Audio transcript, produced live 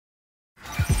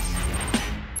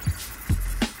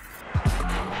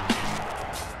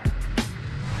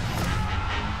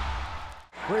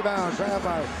Rebound grabbed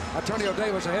by Antonio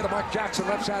Davis ahead of Mike Jackson.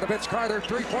 Left side of Vince Carter.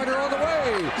 Three-pointer on the way.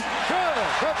 Good.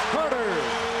 Vince Carter.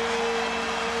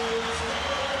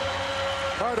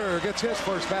 Carter gets his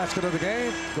first basket of the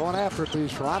game. Going after it,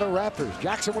 these Toronto Raptors.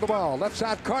 Jackson with the ball. Left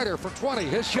side Carter for 20.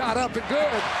 His shot up and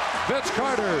good. Vince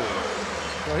Carter.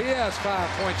 So he has 5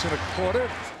 points in a quarter.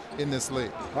 In this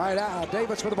league. All right,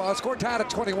 Davis with the ball. Score tied at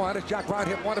 21 as Jack Brown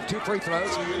hit one of two free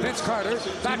throws. Vince Carter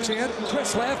backs in,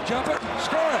 twist left, jump it,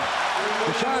 score it.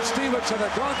 Deshaun Stevenson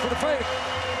had gone for the fake.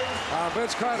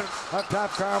 Vince Carter up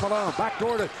top, Karl Malone. Back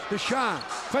door to Deshaun.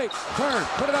 Fake, turn,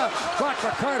 put it up. Blocked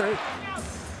by Carter.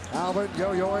 Alvin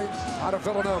yo-yoing out of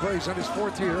Villanova. He's in his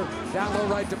fourth year. Down low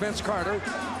right to Vince Carter.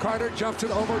 Carter jumps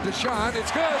it over Deshaun.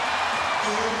 It's good.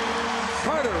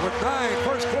 Carter with 9,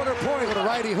 first quarter point with a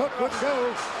righty hook, wouldn't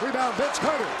go. Rebound, Vince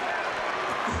Carter.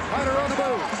 Carter on the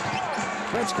move.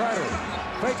 Vince Carter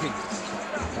faking.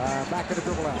 Back in the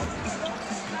dribble out.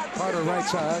 Carter right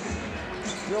side.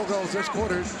 Field goals this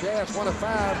quarter. Jazz 1 of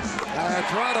 5.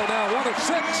 Toronto now 1 of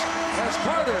 6 as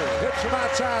Carter hits from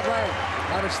outside right.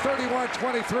 That is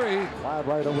 31-23. Wide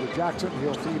right over to Jackson.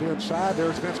 He'll feed inside.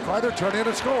 There's Vince Carter. Turn in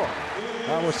and score.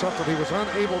 That was something he was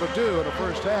unable to do in the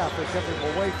first half. They kept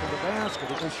him away from the basket.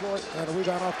 It was short, and a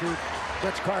rebound off to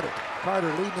Vince Carter. Carter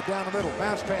leading it down the middle.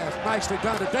 Bounce pass, nicely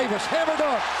done to Davis. Hammered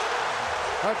up.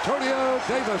 Antonio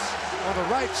Davis on the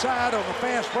right side on the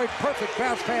fast break. Perfect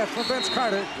bounce pass from Vince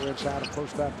Carter. We're inside and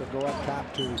post up and go up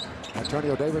top to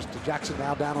Antonio Davis to Jackson.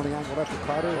 Now down on the angle left to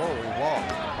Carter. Oh,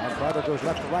 wow. Carter goes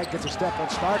left to right, gets a step on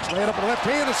Starks. Lay it up on the left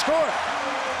hand and score it.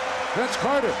 Vince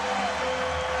Carter.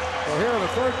 Well, here in the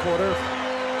third quarter,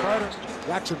 Carter,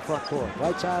 Jackson front court,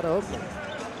 right side of Oakland.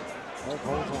 Oak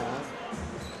holds on.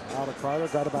 Out of Carter,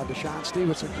 got about Deshaun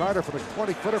Stevenson. Carter for the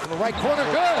 20-footer from the right corner.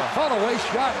 Good! Follow away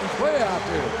shot. He's way out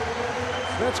there.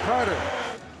 Vince Carter.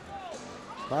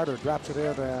 Carter drops it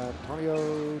in to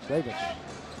Antonio Davis.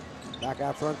 Back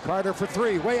out front. Carter for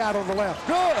 3. Way out on the left.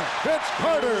 Good! Vince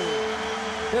Carter.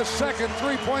 His second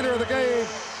three-pointer of the game.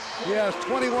 He has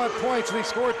 21 points, and he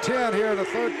scored 10 here in the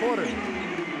third quarter.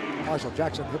 Marshall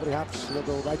Jackson, hippity hops. He'll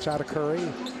go right side of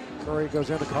Curry. Curry goes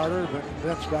into Carter.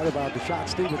 Vince got it by Deshaun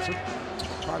Stevenson.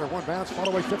 Carter one bounce,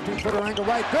 follow away 15-footer angle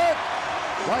right. Good!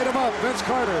 Light him up, Vince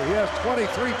Carter. He has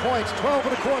 23 points, 12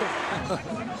 in a quarter.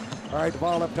 All right, the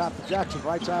ball up top to Jackson.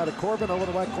 Right side of Corbin, over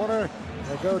the right corner.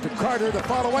 They go to Carter, the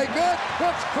follow away. Good!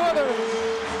 Vince Carter!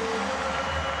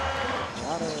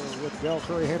 With Del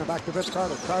Curry handing back to Vince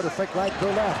Carter. Carter fake right, go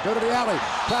left, go to the alley.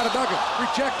 Try to dunk it,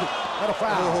 rejected. And a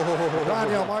foul.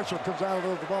 Daniel Marshall comes out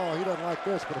of the ball. He doesn't like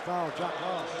this, but a foul. Jack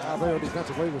Law. Now there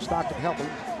defensively with Stockton helping.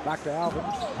 Back to Alvin.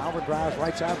 Alvin drives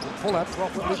right side, pull up,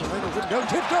 12-foot legal lane. Wouldn't go,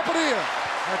 tipped up and in.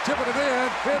 And tipping it in,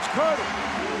 Vince Carter.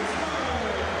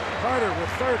 Carter with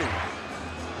 30.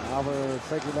 Alvin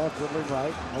faking left, dribbling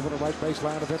right. Over the right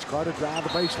baseline of Vince Carter. Drive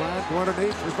the baseline, go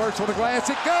underneath, reverse on the glass.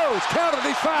 It goes, counted,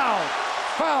 he's fouled.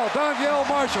 Foul, Daniel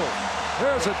Marshall.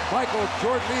 There's a Michael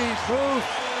Jordanese move.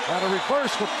 And a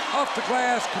reverse with off the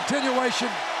glass, continuation.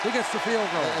 He gets the field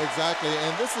goal. Exactly,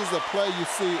 and this is a play you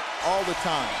see all the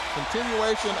time.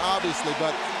 Continuation, obviously,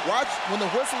 but watch when the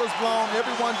whistle is blown,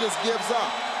 everyone just gives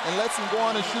up and lets him go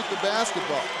on and shoot the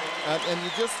basketball. And you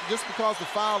just because the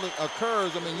foul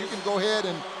occurs, I mean, you can go ahead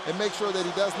and make sure that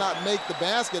he does not make the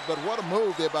basket, but what a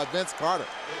move there by Vince Carter.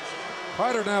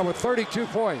 Carter now with 32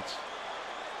 points.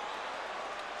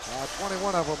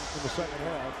 21 of them in the second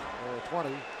half,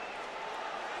 20.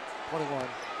 21.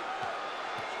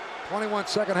 21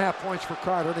 second half points for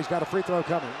Carter, and he's got a free throw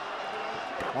coming.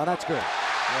 Oh, that's good.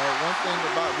 Well, one thing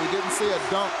about, we didn't see a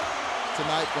dunk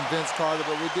tonight from Vince Carter,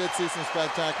 but we did see some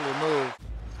spectacular moves.